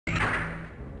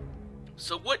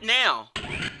So what now?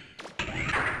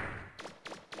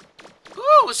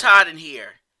 Ooh, it's hot in here.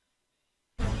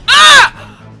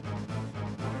 Ah!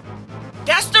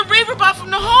 That's the reaverbot from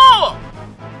the hall!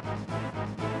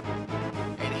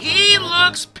 And he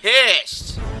looks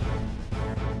pissed.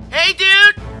 Hey,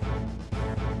 dude!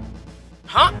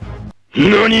 Huh?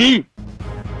 NANI?!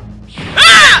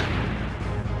 Ah!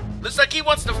 Looks like he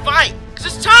wants to fight, because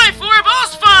it's time for a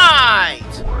boss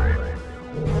fight!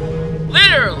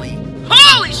 Literally.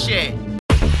 Holy shit!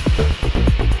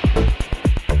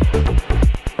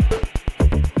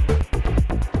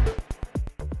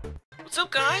 What's up,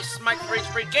 guys? It's Mike from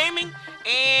Ragebreak Gaming,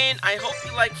 and I hope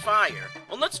you like fire.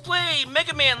 Well, let's play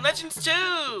Mega Man Legends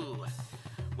 2!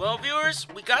 Well, viewers,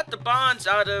 we got the bonds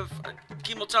out of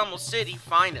Kimotamo City,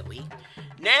 finally.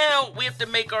 Now, we have to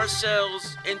make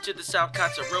ourselves into the Saul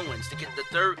Kada Ruins to get the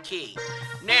third key.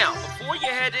 Now, before you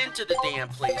head into the damn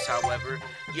place, however,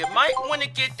 you might want to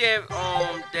get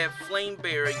that flame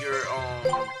barrier,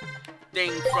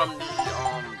 thing from the,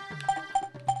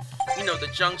 you know, the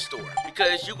junk store.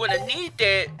 Because you're going to need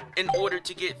that in order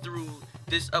to get through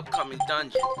this upcoming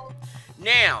dungeon.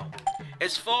 Now,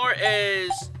 as far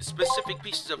as specific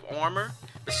pieces of armor,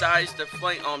 besides the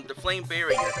flame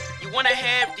barrier, you want to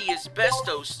have the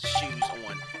asbestos shoes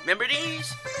on. Remember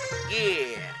these?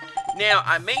 Yeah. Now,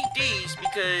 I made these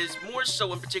because, more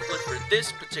so in particular for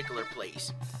this particular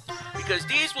place, because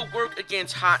these will work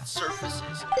against hot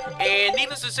surfaces. And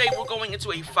needless to say, we're going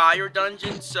into a fire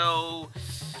dungeon, so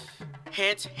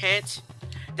hint, hint.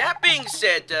 That being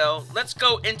said, though, let's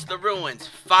go into the ruins,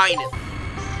 finally.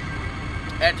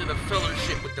 After the filler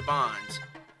shit with the bonds.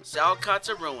 Saul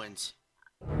Kada Ruins.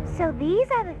 So these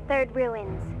are the third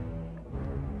ruins.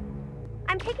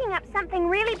 I'm picking up something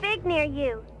really big near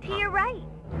you, to your right.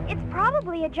 It's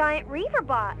probably a giant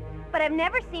reaverbot, but I've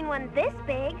never seen one this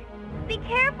big. Be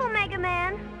careful, Mega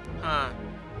Man. Huh.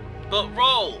 But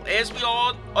roll, as we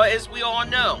all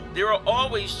know, there are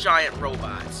always giant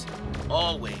robots.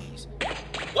 Always.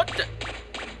 What the?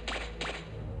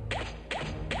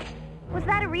 Was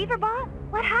that a reaverbot?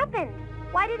 What happened?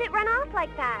 Why did it run off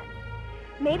like that?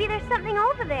 Maybe there's something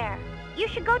over there. You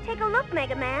should go take a look,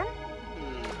 Mega Man.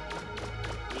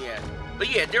 Yeah. But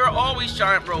yeah, there are always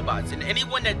giant robots, and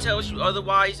anyone that tells you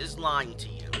otherwise is lying to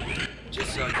you.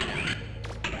 Just so you know.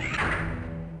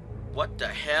 What the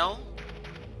hell?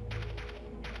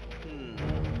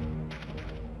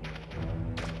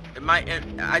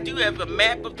 I do have a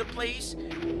map of the place,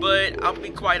 but I'll be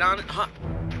quite honest. Huh?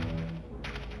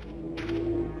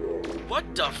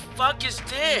 What the fuck is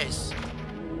this?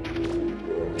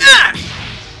 Ah!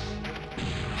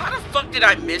 How the fuck did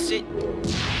I miss it?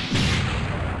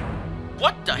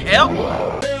 What the hell?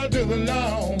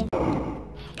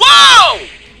 Whoa!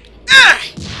 Ah!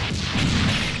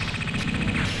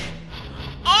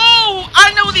 Oh,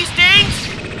 I know these things!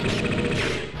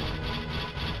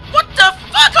 What the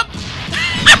fuck?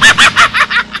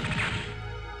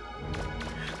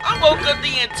 I woke up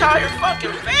the entire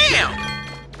fucking fam!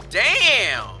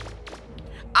 Damn!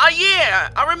 Yeah,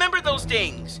 I remember those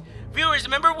things. Viewers,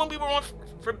 remember when we were on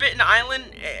Forbidden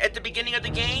Island at the beginning of the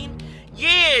game?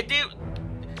 Yeah,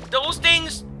 those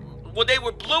things, well, they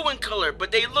were blue in color,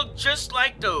 but they look just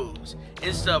like those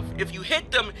and stuff. If you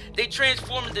hit them, they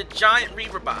transform into giant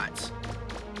reaverbots.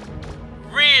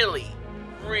 Really,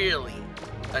 really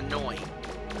annoying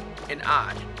and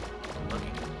odd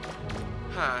looking.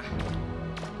 Huh.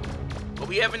 But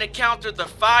we haven't encountered the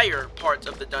fire parts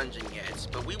of the dungeon yet,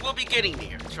 but we will be getting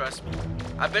there, trust me.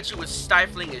 I bet you it's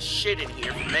stifling as shit in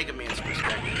here from Mega Man's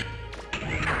perspective.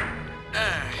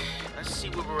 Let's see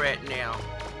where we're at now.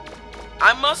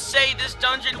 I must say this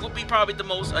dungeon will be probably the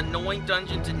most annoying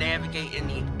dungeon to navigate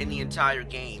in the entire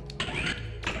game.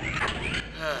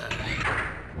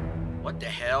 What the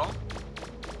hell?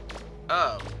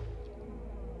 Oh.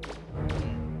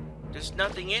 There's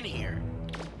nothing in here.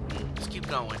 Let's keep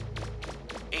going.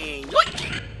 And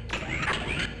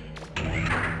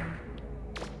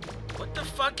what the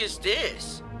fuck is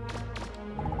this?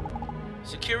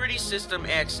 Security system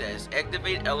access.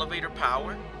 Activate elevator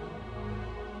power.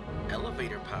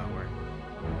 Elevator power.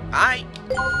 Aight.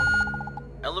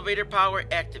 Elevator power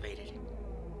activated.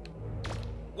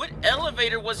 What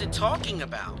elevator was it talking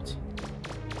about?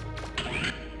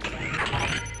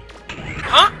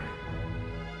 Huh?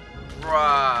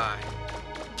 Right.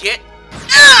 Get.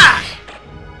 Ah!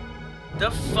 The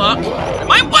fuck?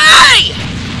 My way!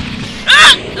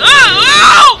 Ah!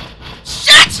 Oh!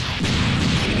 Shit!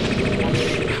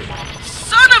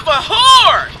 Son of a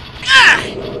whore! Ah!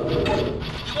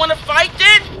 You wanna fight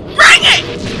then? Bring it!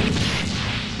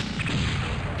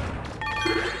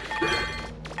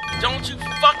 Don't you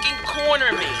fucking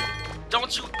corner me!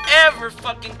 Don't you ever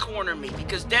fucking corner me,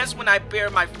 because that's when I bare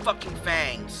my fucking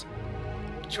fangs.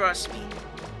 Trust me.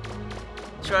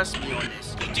 Trust me on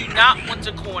this. You do not want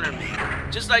to corner me.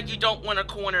 Just like you don't want to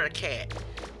corner a cat.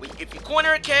 If you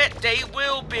corner a cat, they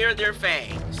will bare their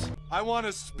fangs. I want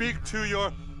to speak to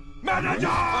your manager!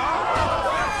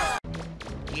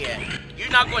 Yeah,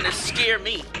 you're not going to scare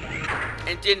me.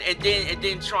 And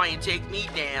then try and take me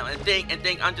down and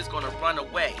think I'm just going to run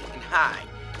away and hide.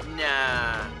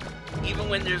 Nah. Even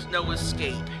when there's no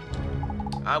escape,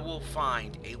 I will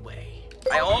find a way.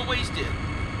 I always do.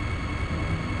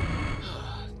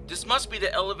 This must be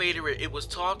the elevator it was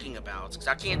talking about, because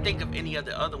I can't think of any of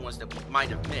the other ones that we might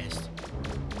have missed.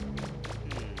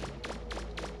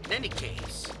 In any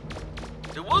case,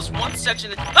 there was one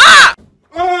section that— Ah!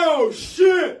 Oh,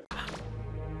 shit!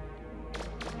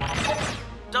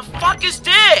 The fuck is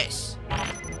this?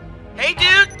 Hey,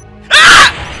 dude!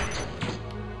 Ah!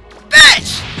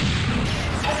 Bitch!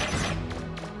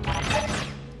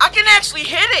 I can actually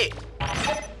hit it!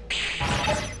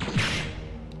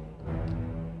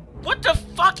 What the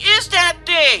fuck is that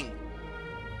thing?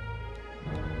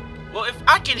 Well, if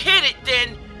I can hit it,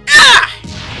 then— Ah!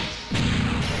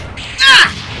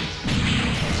 Ah!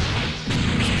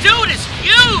 This dude is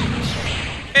huge!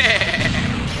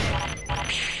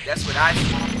 That's what I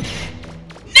see.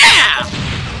 Now!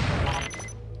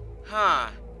 Huh.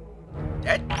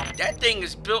 That thing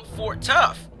is built for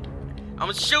tough.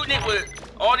 I'm shooting it with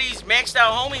all these maxed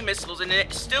out homing missiles and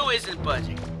it still isn't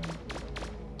budging.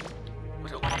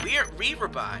 What a weird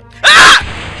reaverbot. Ah!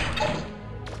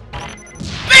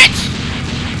 Bitch!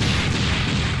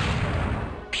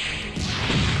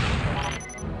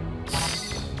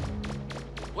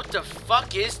 What the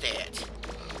fuck is that?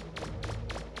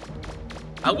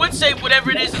 I would say whatever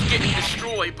it is getting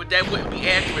destroyed, but that wouldn't be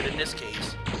accurate in this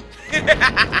case.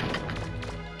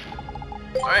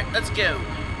 Alright, let's go.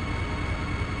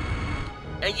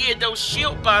 And yeah, those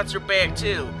shield bots are back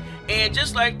too. And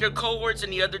just like their cohorts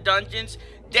in the other dungeons,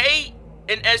 they,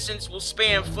 in essence, will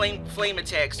spam flame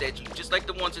attacks at you, just like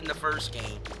the ones in the first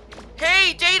game.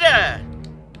 Hey, Data!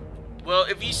 Well,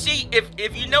 if you see,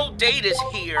 if you know Data's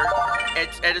here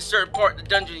at a certain part of the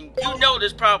dungeon, you know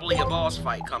there's probably a boss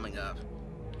fight coming up.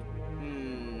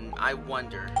 I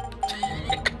wonder.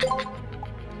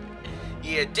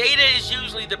 Yeah, Data is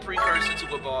usually the precursor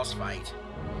to a boss fight.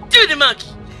 Do the monkey!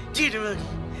 Do the monkey!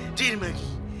 Do the monkey!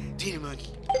 Do the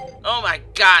monkey! Oh my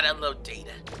god, I love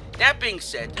Data. That being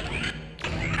said,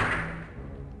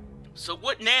 so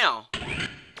what now?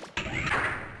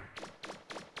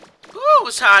 Ooh,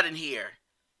 it's hot in here.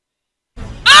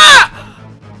 Ah!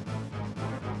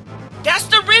 That's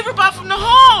the reaverbot from the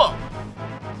hall!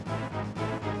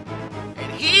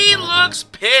 And he looks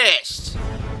pissed.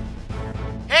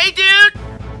 Hey, dude!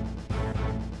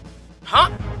 Huh?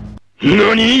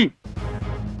 NANI?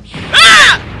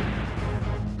 Ah!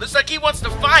 Looks like he wants to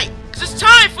fight, because it's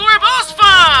time for a boss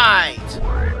fight!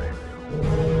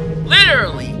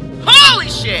 Literally. Holy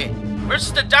shit!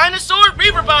 Versus the dinosaur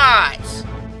reaverbots!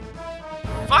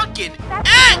 Fucking That's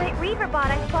the giant reaverbot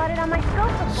I spotted on my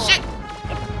scope before. Shit!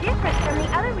 It's different from the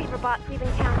other reaverbots we've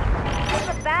encountered. I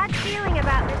have a bad feeling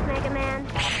about this, Mega Man.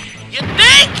 You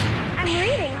think? I'm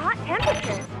reading hot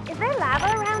temperatures. Is there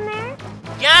lava around there?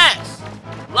 Yes!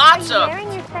 Lots Are you of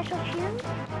wearing your special shoes?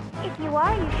 If you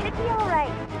are, you should be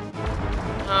alright.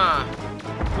 Huh.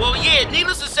 Well, yeah,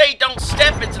 needless to say, don't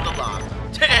step into the lava.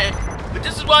 But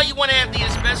this is why you want to have the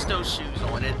asbestos shoes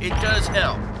on. It does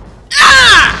help.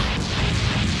 Ah!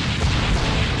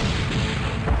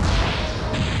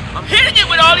 I'm hitting it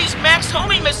with all these max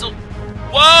homing missiles.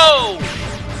 Whoa!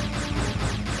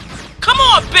 Come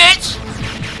on, bitch!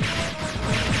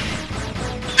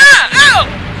 Ah! Ow!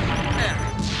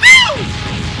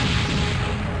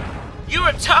 You're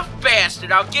a tough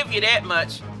bastard, I'll give you that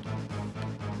much.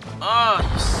 Oh,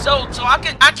 he's so tall. I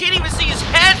can't even see his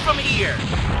head from here.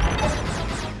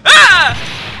 Ah!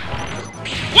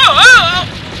 Whoa! Oh,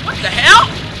 what the hell?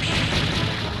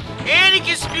 And he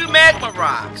can spew magma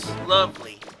rocks.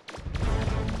 Lovely.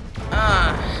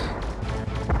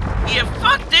 Yeah,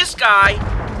 fuck this guy.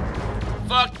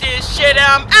 Fuck this shit,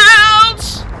 I'm out!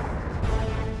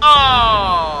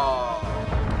 Oh.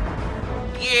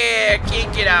 Yeah,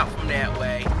 can't get out from that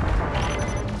way.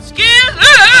 Skills!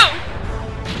 Woo!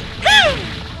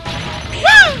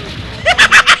 Woo!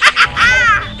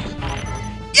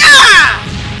 Yeah!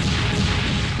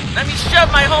 Let me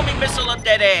shove my homing missile up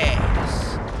that ass.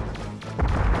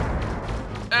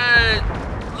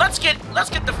 Let's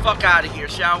get the fuck out of here,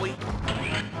 shall we?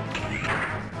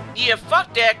 Yeah,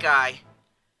 fuck that guy.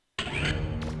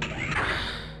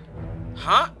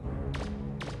 Huh?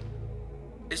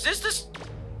 Is this?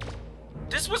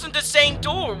 This wasn't the same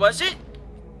door, was it?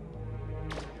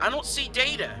 I don't see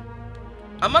data.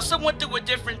 I must have went through a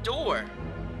different door.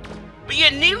 But yeah,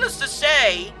 needless to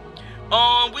say,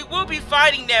 we will be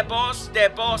fighting that boss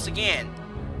again.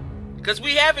 Because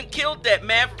we haven't killed that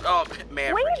Maverick.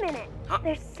 Wait a minute. Huh?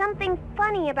 There's something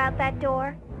funny about that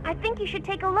door. I think you should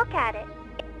take a look at it.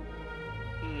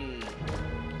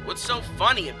 What's so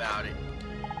funny about it?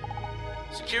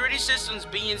 Security systems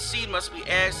B and C must be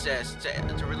accessed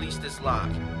to release this lock.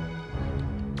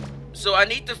 So I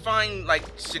need to find, like,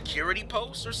 security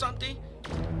posts or something?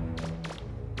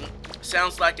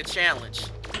 Sounds like a challenge.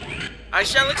 I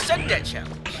shall accept that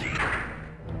challenge.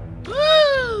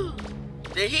 Woo!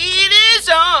 The heat is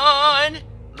on!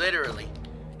 Literally.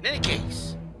 In any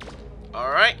case.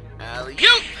 Alright,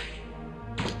 alley-oop!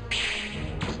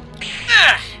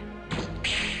 Ah!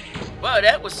 Well,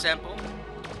 that was simple.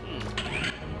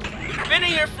 We've been in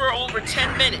here for over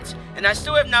 10 minutes, and I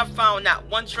still have not found not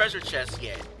one treasure chest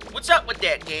yet. What's up with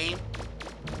that, game?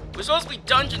 We're supposed to be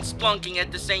dungeon splunking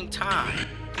at the same time.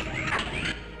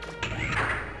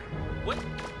 What?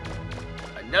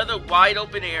 Another wide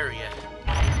open area.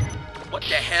 What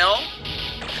the hell?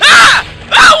 Ah!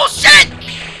 Oh, shit!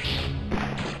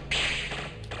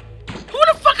 Who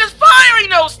the fuck is firing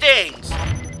those things?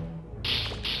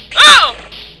 Oh!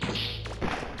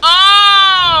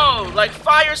 Oh! Like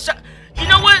fire... You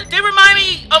know what? They remind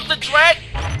me of the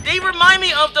They remind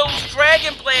me of those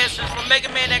dragon blasters from Mega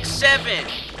Man X7.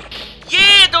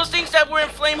 Yeah, those things that were in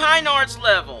Flame Heinard's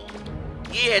level.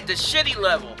 Yeah, the shitty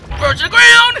level. Bird to the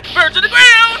ground! Bird to the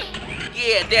ground!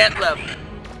 Yeah, that level.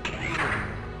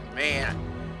 Man.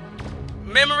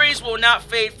 Memories will not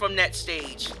fade from that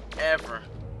stage. Ever.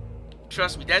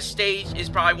 Trust me, that stage is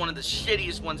probably one of the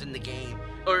shittiest ones in the game.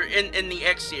 Or in the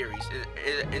X series,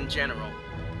 in general.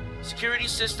 Security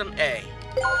system A.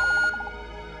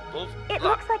 It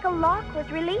looks like a lock was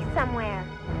released somewhere.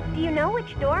 Do you know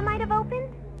which door might have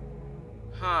opened?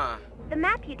 Huh. The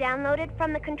map you downloaded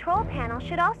from the control panel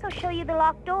should also show you the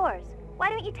locked doors. Why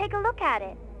don't you take a look at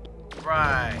it?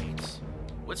 Right.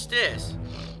 What's this?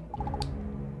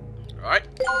 Alright.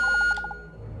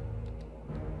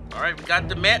 Alright, we got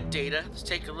the map data. Let's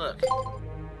take a look.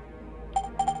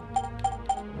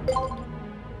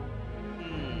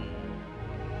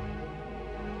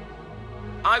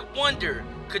 I wonder,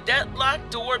 could that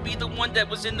locked door be the one that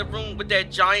was in the room with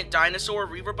that giant dinosaur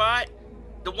reaverbot?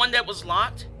 The one that was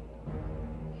locked?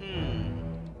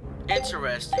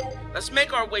 Interesting. Let's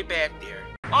make our way back there.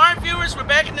 Alright, viewers, we're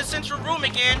back in the central room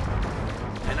again.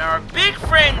 And our big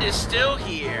friend is still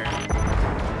here.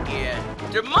 Yeah.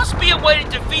 There must be a way to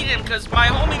defeat him because my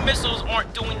homing missiles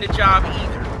aren't doing the job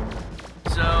either.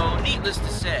 So, needless to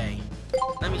say.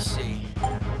 Let me see.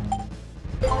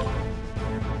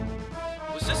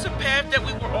 Was this a path that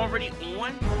we were already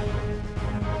on?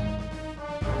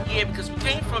 Yeah, because we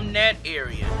came from that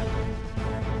area.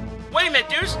 Wait a minute,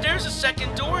 there's a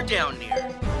second door down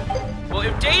there. Well,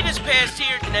 if Data's past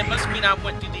here, then that must mean I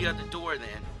went through the other door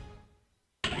then.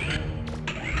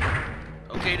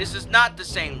 Okay, this is not the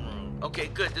same room. Okay,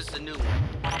 good, this is a new one.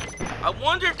 I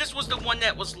wonder if this was the one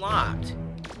that was locked.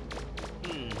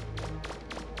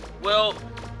 Well,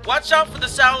 watch out for the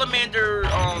salamander,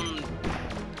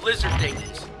 lizard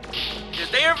thingies. Because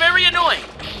they are very annoying,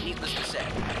 needless to say.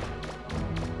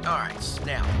 Alright,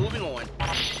 now, moving on.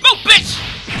 Move, bitch!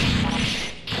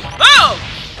 Oh!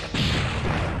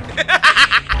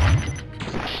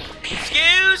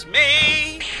 Excuse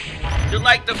me! You're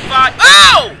like the five.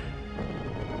 Oh!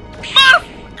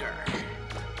 Motherfucker!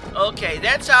 Okay,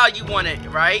 that's how you want it,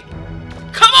 right?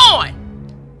 Come on!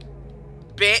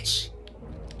 Bitch!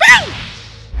 Boom!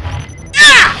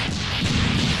 Ah!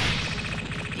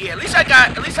 Yeah, at least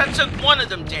I took one of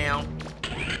them down.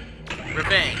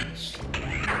 Revenge.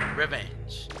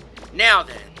 Revenge. Now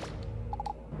then.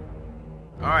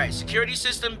 Alright, security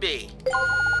system B.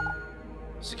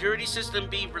 Security system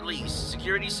B released.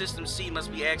 Security system C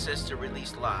must be accessed to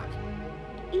release lock.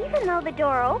 Even though the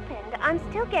door opened, I'm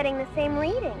still getting the same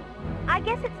reading. I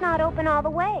guess it's not open all the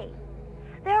way.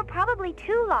 There are probably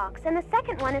two locks, and the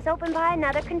second one is opened by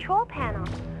another control panel.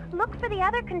 Look for the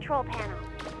other control panel.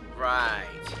 Right.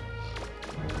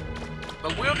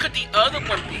 But where could the other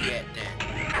one be at then?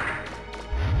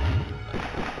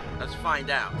 Let's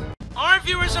find out. Alright,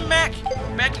 viewers, I'm back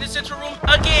in the central room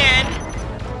again.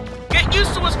 Get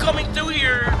used to us coming through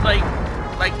here like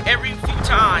every few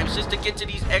times just to get to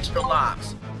these extra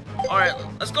locks. Alright,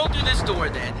 let's go through this door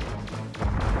then.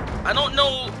 I don't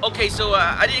know. Okay, so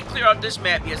I didn't clear out this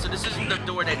map yet, so this isn't the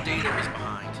door that Data is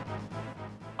behind.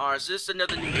 Alright, so this is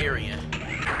another new area.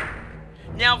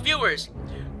 Now, viewers,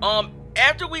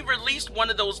 after we released one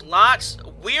of those locks,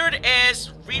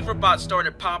 weird-ass reaverbots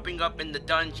started popping up in the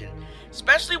dungeon.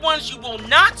 Especially ones you will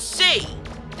not see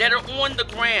that are on the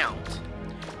ground.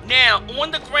 Now,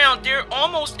 on the ground, they're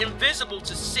almost invisible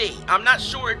to see. I'm not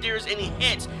sure if there's any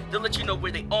hints to let you know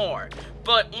where they are.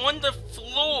 But on the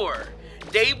floor,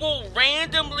 they will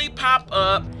randomly pop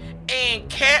up and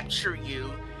capture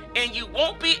you, and you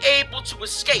won't be able to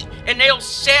escape. And they'll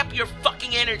sap your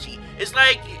fucking energy. It's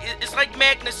like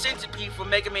Magna Centipede from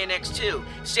Mega Man X2.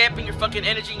 Sapping your fucking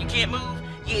energy and you can't move?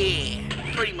 Yeah,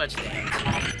 pretty much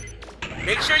that.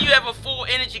 Make sure you have a full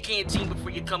energy canteen before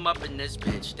you come up in this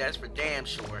bitch. That's for damn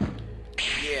sure.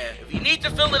 Yeah, if you need to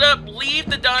fill it up, leave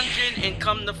the dungeon and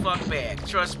come the fuck back.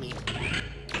 Trust me.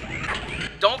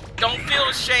 Don't feel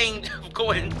ashamed of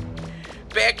going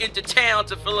back into town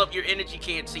to fill up your energy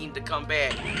canteen to come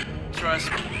back.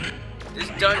 Trust me. This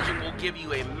dungeon will give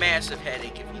you a massive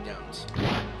headache if you don't.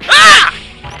 Ah!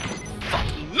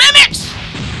 Fucking mimics!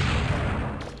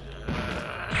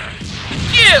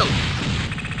 You!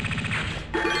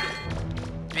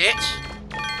 Bitch.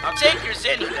 I'll take your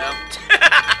zenny though.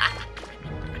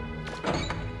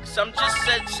 So I'm just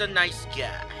such a nice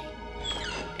guy.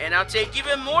 And I'll take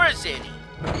even more zenny.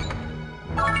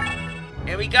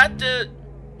 And we got the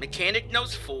mechanic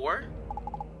notes 4.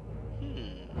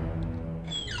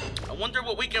 I wonder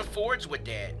what we can forge with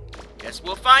that. Guess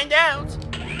we'll find out.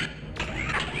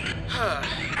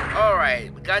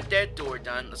 Alright, we got that door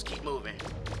done. Let's keep moving.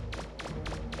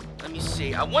 Let me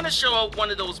see. I want to show up one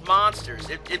of those monsters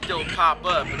if they'll pop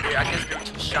up, but I guess they're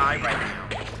too shy right now.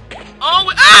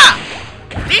 Oh, ah!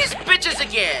 These bitches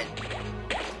again.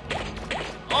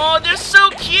 Oh, they're so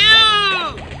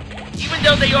cute. Even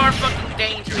though they are fucking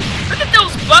dangerous. Look at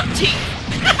those buck teeth.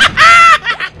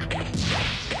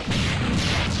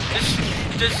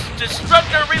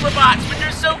 Destructor reaverbots, but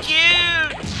they're so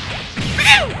cute.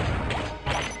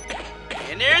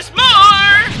 And there's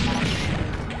more.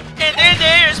 And then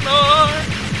there's more.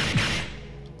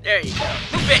 There you go.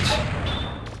 Move, bitch.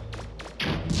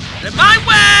 Out of my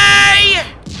way!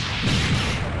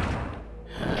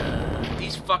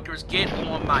 These fuckers get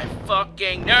on my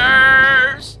fucking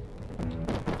nerves.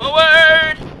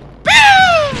 Forward.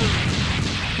 Boom!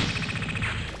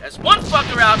 That's one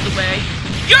fucker out the way.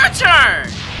 Your turn!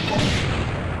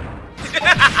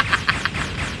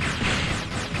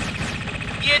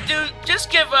 Yeah, dude, just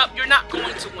give up. You're not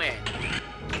going to win.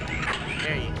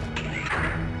 There you go.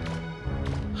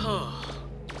 Oh,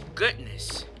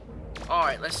 goodness.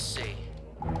 Alright, let's see.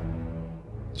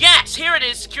 Yes, here it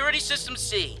is. Security System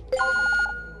C.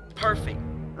 Perfect.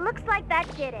 Looks like that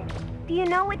did it. Do you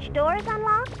know which door is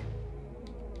unlocked?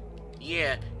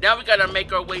 Yeah, now we gotta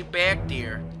make our way back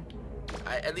there.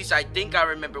 At least I think I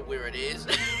remember where it is.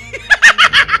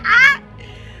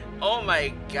 Oh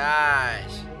my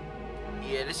gosh.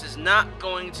 Yeah, this is not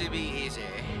going to be easy.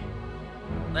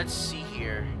 Let's see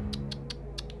here.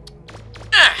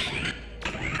 Ah!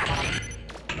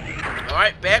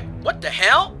 Alright, back. What the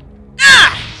hell?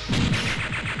 Ah!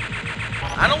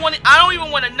 I don't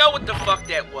even want to know what the fuck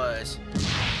that was.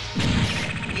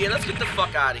 Yeah, let's get the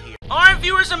fuck out of here. Alright,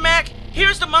 viewers of Mac,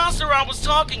 here's the monster I was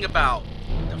talking about.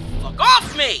 The fuck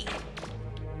off me!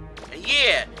 And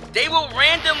yeah, they will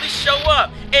randomly show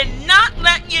up and not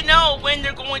let you know when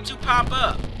they're going to pop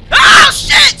up. Oh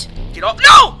shit! Get off!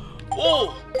 No!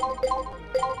 Oh!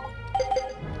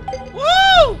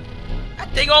 Woo!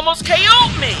 That thing almost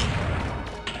KO'd me!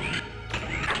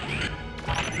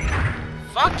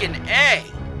 Fucking A.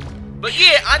 But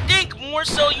yeah, I think more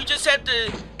so you just have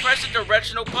to press the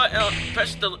directional button,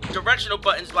 press the directional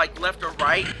buttons like left or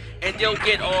right, and they'll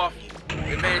get off you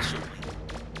eventually.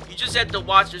 You just have to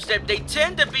watch your step. They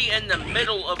tend to be in the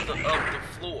middle of the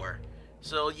floor.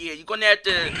 So yeah, you're gonna have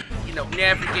to, you know,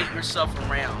 navigate yourself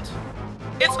around.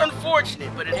 It's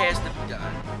unfortunate, but it has to be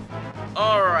done.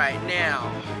 Alright,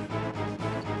 now.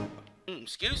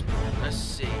 Excuse me. Let's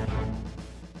see.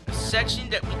 A section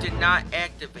that we did not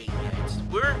activate yet.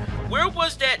 Where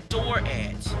was that door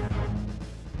at?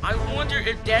 I wonder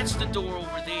if that's the door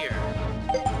over there.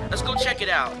 Let's go check it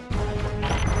out.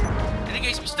 In any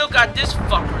case, we still got this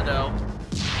fucker, though.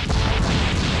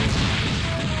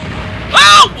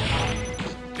 Oh!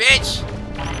 Bitch!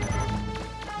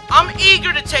 I'm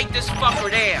eager to take this fucker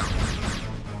down.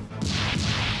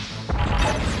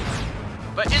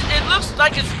 But it looks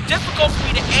like it's difficult for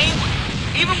me to aim with.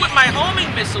 Even with my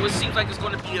homing missile, it seems like it's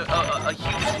going to be a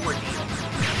huge ordeal.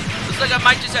 Looks like I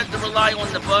might just have to rely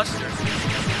on the buster.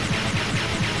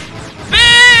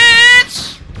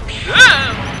 Bitch!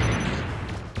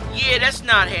 Yeah, that's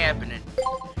not happening.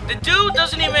 The dude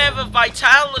doesn't even have a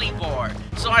vitality bar,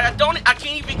 so I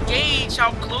can't even gauge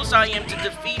how close I am to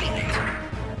defeating it.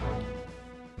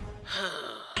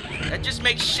 That just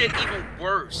makes shit even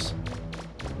worse.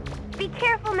 Be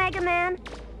careful, Mega Man.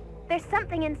 There's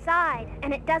something inside,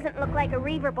 and it doesn't look like a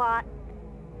reaverbot.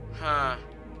 Huh.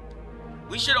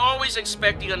 We should always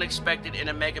expect the unexpected in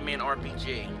a Mega Man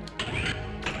RPG.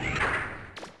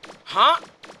 Huh?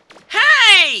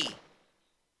 Hey!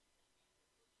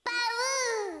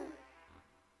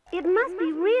 It must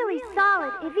be really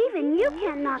solid if even you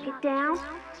can't knock it down.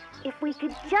 If we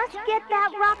could just get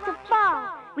that rock to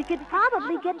fall, we could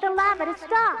probably get the lava to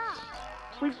stop.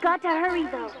 We've got to hurry,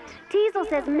 though. Teasel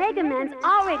says Mega Man's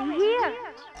already here.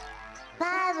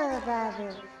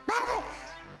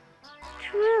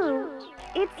 True.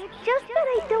 It's just that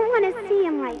I don't want to see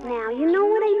him right now. You know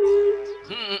what I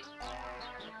mean?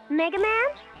 Mega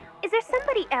Man? Is there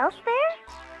somebody else there?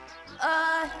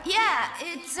 Yeah,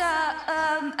 it's,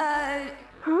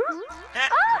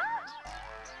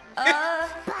 Huh?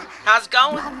 How's it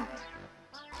going?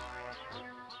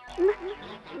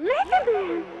 Mega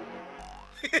Man!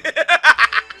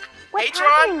 What's Hey, Tron?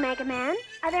 happening, Mega Man?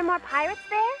 Are there more pirates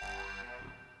there?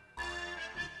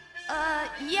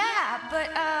 yeah, but,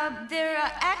 they're,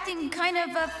 acting kind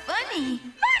of, funny.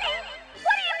 Funny?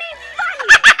 What do you mean funny?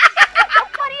 What's so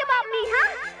funny about me, huh?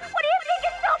 What do you think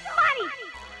is so funny?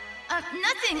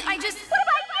 Nothing, I just... What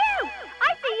about you?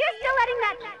 I see you're still letting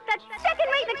that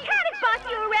second-rate mechanic boss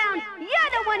you around.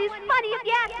 You're the one who's funny if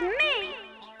you ask me.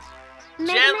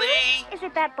 Mega Jelly! Man? Is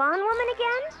it that Bon woman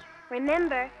again?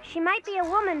 Remember, she might be a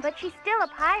woman, but she's still a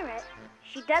pirate.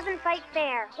 She doesn't fight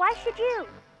fair. Why should you?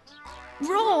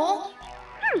 Roll?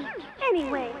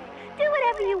 Anyway, do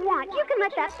whatever you want. You can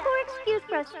let that poor excuse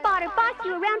for a spotter boss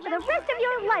you around for the rest of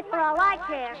your life for all I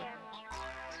care.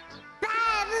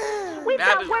 We've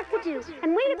got work to do,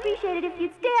 and we'd appreciate it if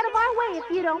you'd stay out of our way if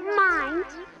you don't mind.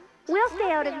 We'll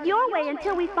stay out of your way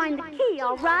until we find the key,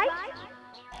 all right?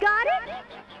 Got it?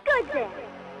 Good then.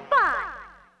 Bye.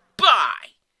 Bye!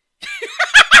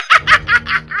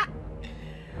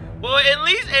 Well, at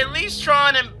least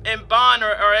Tron and Bon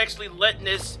are actually letting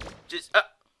this just... What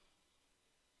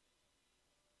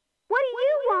do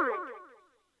you want?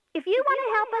 If you want to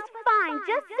help us, fine,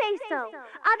 just say so.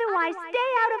 Otherwise,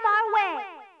 stay out of our way.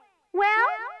 Well?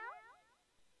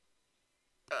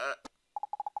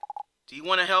 Do you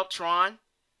want to help Tron?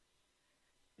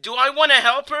 Do I want to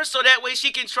help her so that way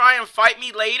she can try and fight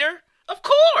me later? Of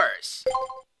course!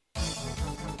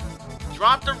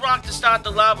 Drop the rock to start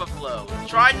the lava flow.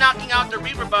 Try knocking out the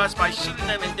reaverbots by shooting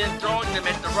them and then throwing them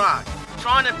at the rock.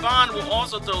 Tron and Bon will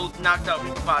also throw knocked out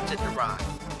reaverbots at the rock.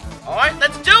 Alright,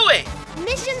 let's do it!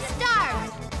 Mission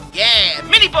start! Yeah,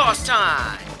 mini-boss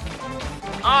time!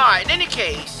 Alright, in any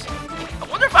case, I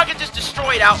wonder if I could just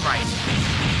destroy it outright.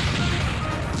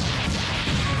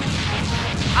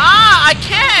 Ah, I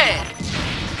can!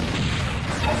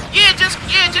 Yeah, just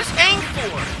aim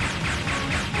for it.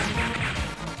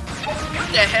 What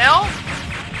the hell?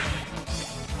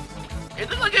 It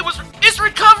looked like it's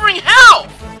recovering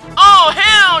health! Oh,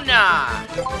 hell nah!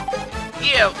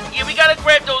 Yeah, we gotta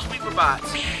grab those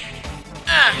reaverbots.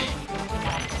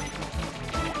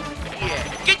 Yeah,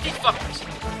 get these fuckers.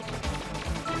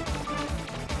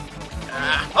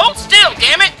 Hold still,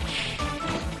 damn it!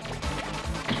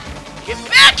 Get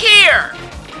back here!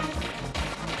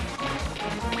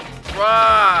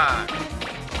 Rock.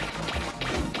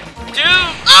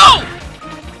 Dude! Oh!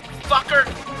 Fucker!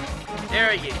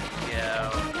 There you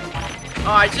go.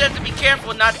 Oh, I just have to be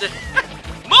careful not to...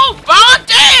 Move, Bon!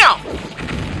 Down!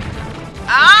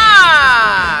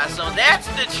 Ah! So that's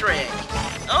the trick.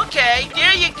 Okay,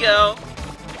 there you go.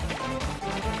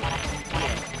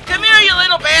 Come here, you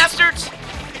little bastards!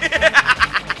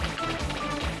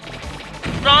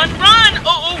 Run, run!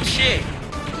 Oh, shit.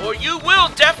 Or you will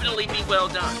definitely be well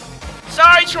done.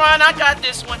 Sorry, Tron, I got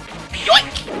this one.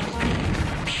 Yoink!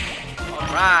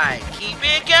 Alright, keep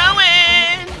it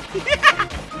going!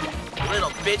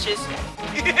 Little bitches.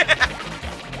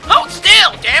 Hold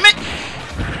still, damn it!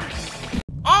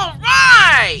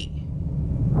 Alright!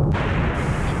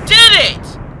 Did it!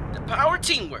 The power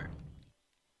teamwork.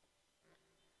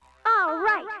 All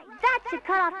right, that should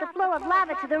cut off the flow of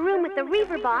lava to the room with the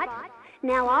reaverbot.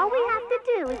 Now all we have to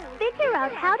do is figure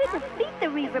out how to defeat the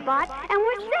reaverbot, and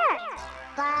we're set.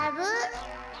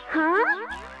 Huh?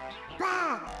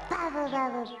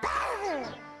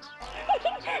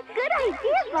 Good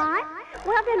idea, Bon.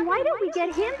 Well, then why don't we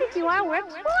get him to do our work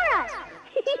for us?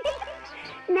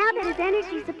 Now that his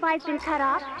energy supply's been cut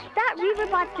off, that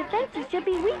reaverbot's defenses should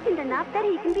be weakened enough that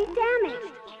he can be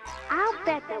damaged. I'll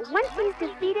bet that once he's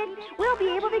defeated, we'll be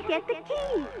able to get the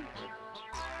key.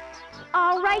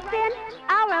 All right, then.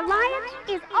 Our alliance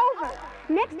is over.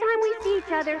 Next time we see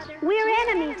each other, we're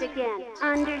enemies again.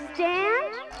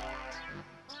 Understand?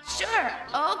 sure.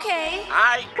 Okay.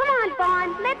 Alright. Come on,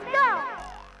 Bon, let's go.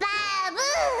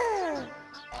 Babu!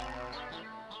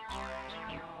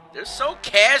 They're so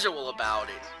casual about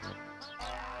it.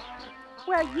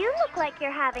 Well, you look like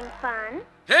you're having fun.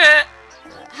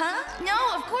 Huh?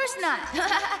 No, of course not.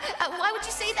 Why would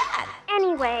you say that?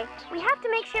 Anyway, we have to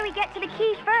make sure we get to the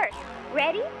key first.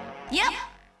 Ready? Yep.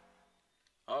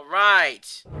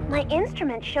 Alright. My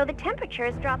instruments show the temperature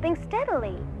is dropping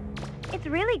steadily. It's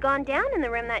really gone down in the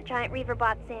room that giant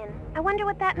reaverbot's in. I wonder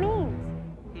what that means.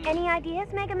 Any ideas,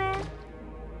 Mega Man?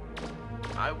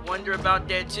 I wonder about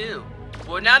that too.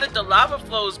 Well, now that the lava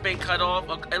flow's been cut off,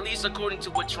 at least according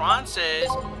to what Tron says,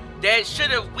 that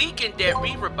should have weakened that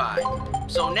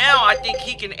reaverbot. So now I think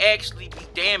he can actually be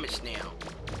damaged now.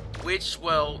 Which,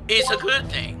 well, is a good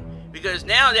thing. Because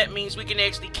now that means we can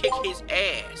actually kick his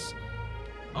ass.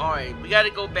 Alright, we gotta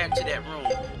go back to that room.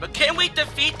 But can we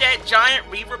defeat that giant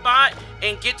reaverbot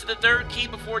and get to the third key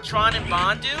before Tron and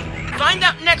Bon do? Find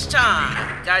out next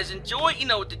time! Guys, enjoy, you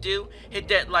know what to do. Hit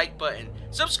that like button.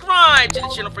 Subscribe to the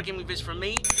channel for gaming videos from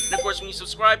me. And of course, when you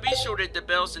subscribe, be sure to hit the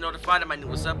bell to notify of my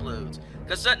newest uploads.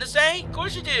 Got something to say? Of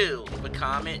course you do. Leave a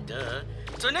comment, duh.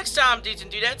 Till next time, dudes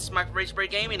and dudettes, Ragebreak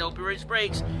Gaming, hope your rage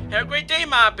breaks. Have a great day,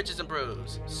 my bitches and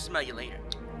bros. Smell you later.